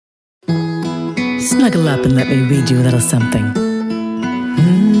Snuggle up and let me read you a little something.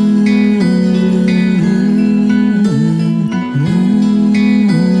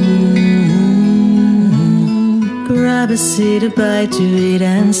 Grab a seat, a bite to eat,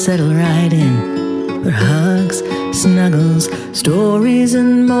 and settle right in. For hugs, snuggles, stories,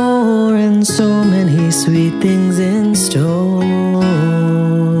 and more, and so many sweet things in store.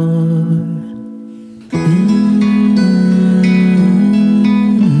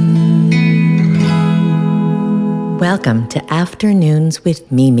 Welcome to Afternoons with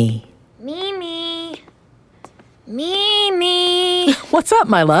Mimi. Mimi. Mimi. What's up,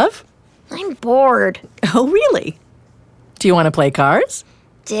 my love? I'm bored. Oh, really? Do you want to play cards?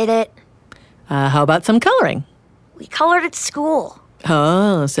 Did it. How about some coloring? We colored at school.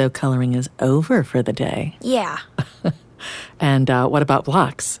 Oh, so coloring is over for the day. Yeah. And what about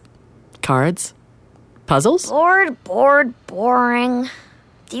blocks? Cards? Puzzles? Boring.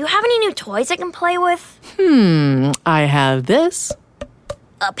 Do you have any new toys I can play with? I have this.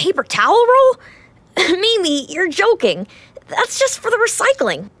 A paper towel roll? Mimi, you're joking. That's just for the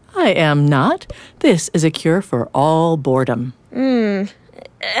recycling. I am not. This is a cure for all boredom. I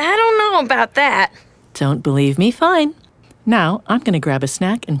don't know about that. Don't believe me? Fine. Now, I'm going to grab a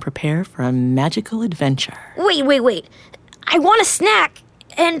snack and prepare for a magical adventure. Wait. I want a snack.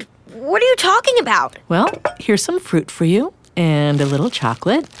 And what are you talking about? Well, here's some fruit for you and a little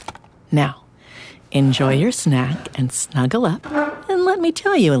chocolate. Now, enjoy your snack and snuggle up, and let me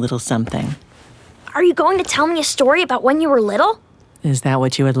tell you a little something. Are you going to tell me a story about when you were little? Is that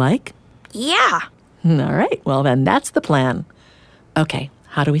what you would like? Yeah. All right, well then that's the plan. Okay,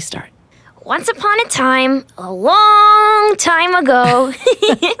 how do we start? Once upon a time, a long time ago.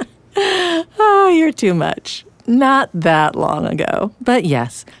 Oh, you're too much. Not that long ago, but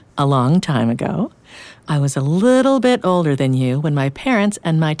yes, a long time ago. I was a little bit older than you when my parents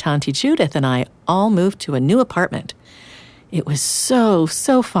and my Tante Judith and I all moved to a new apartment. It was so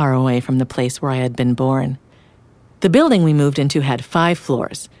far away from the place where I had been born. The building we moved into had 5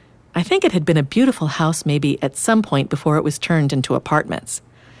 floors. I think it had been a beautiful house maybe at some point before it was turned into apartments.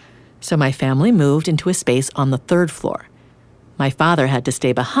 So my family moved into a space on the 3rd floor. My father had to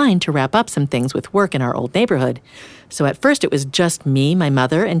stay behind to wrap up some things with work in our old neighborhood. So at first it was just me, my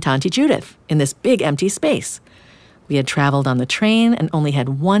mother, and Tante Judith in this big empty space. We had traveled on the train and only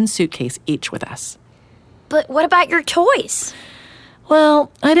had 1 suitcase each with us. But what about your toys?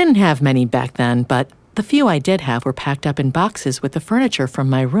 Well, I didn't have many back then, but the few I did have were packed up in boxes with the furniture from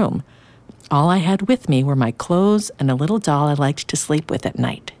my room. All I had with me were my clothes and a little doll I liked to sleep with at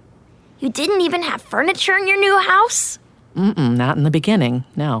night. You didn't even have furniture in your new house? Not in the beginning,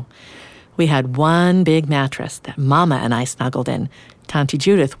 no. We had 1 big mattress that Mama and I snuggled in. Tante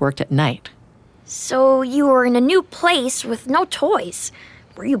Judith worked at night. So you were in a new place with no toys.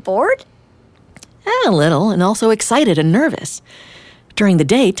 Were you bored? A little, and also excited and nervous. During the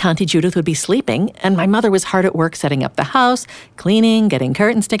day, Tante Judith would be sleeping, and my mother was hard at work setting up the house, cleaning, getting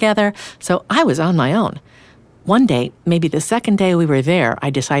curtains together, so I was on my own. One day, maybe the second day we were there, I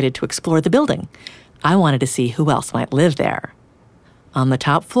decided to explore the building. I wanted to see who else might live there. On the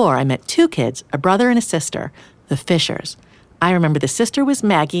top floor, I met 2 kids, a brother and a sister, the Fishers. I remember the sister was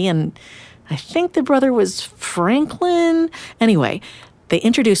Maggie, and I think the brother was Franklin. Anyway, they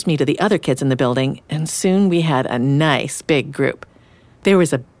introduced me to the other kids in the building, and soon we had a nice big group. There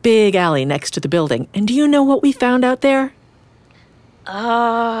was a big alley next to the building, and do you know what we found out there?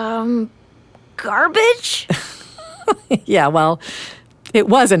 Garbage? Yeah, well, it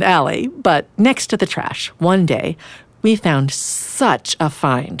was an alley, but next to the trash, one day, we found such a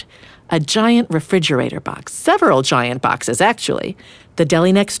find. A giant refrigerator box, several giant boxes, actually. The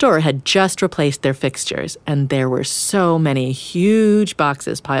deli next door had just replaced their fixtures, and there were so many huge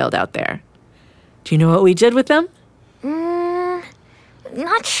boxes piled out there. Do you know what we did with them?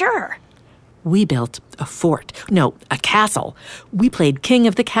 Not sure. We built a castle. We played king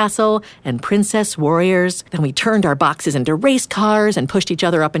of the castle and princess warriors. Then we turned our boxes into race cars and pushed each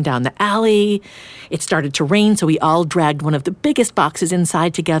other up and down the alley. It started to rain, so we all dragged one of the biggest boxes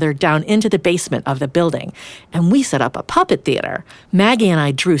inside together down into the basement of the building. And we set up a puppet theater. Maggie and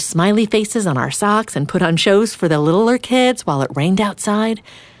I drew smiley faces on our socks and put on shows for the littler kids while it rained outside.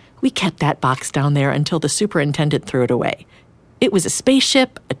 We kept that box down there until the superintendent threw it away. It was a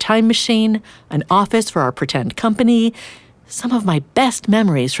spaceship, a time machine, an office for our pretend company. Some of my best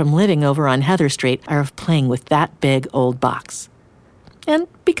memories from living over on Heather Street are of playing with that big old box. And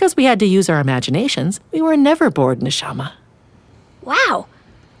because we had to use our imaginations, we were never bored, Neshama. Wow.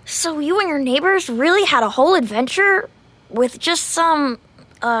 So you and your neighbors really had a whole adventure with just some,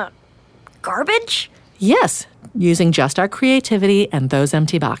 garbage? Yes, using just our creativity and those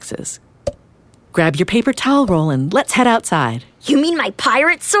empty boxes. Grab your paper towel roll and let's head outside. You mean my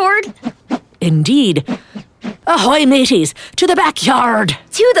pirate sword? Indeed. Ahoy, mateys! To the backyard!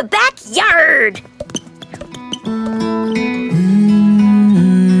 To the backyard!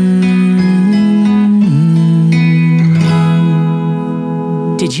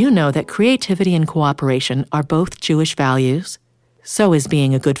 Did you know that creativity and cooperation are both Jewish values? So is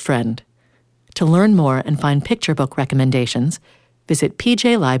being a good friend. To learn more and find picture book recommendations, visit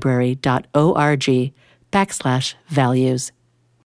pjlibrary.org/values.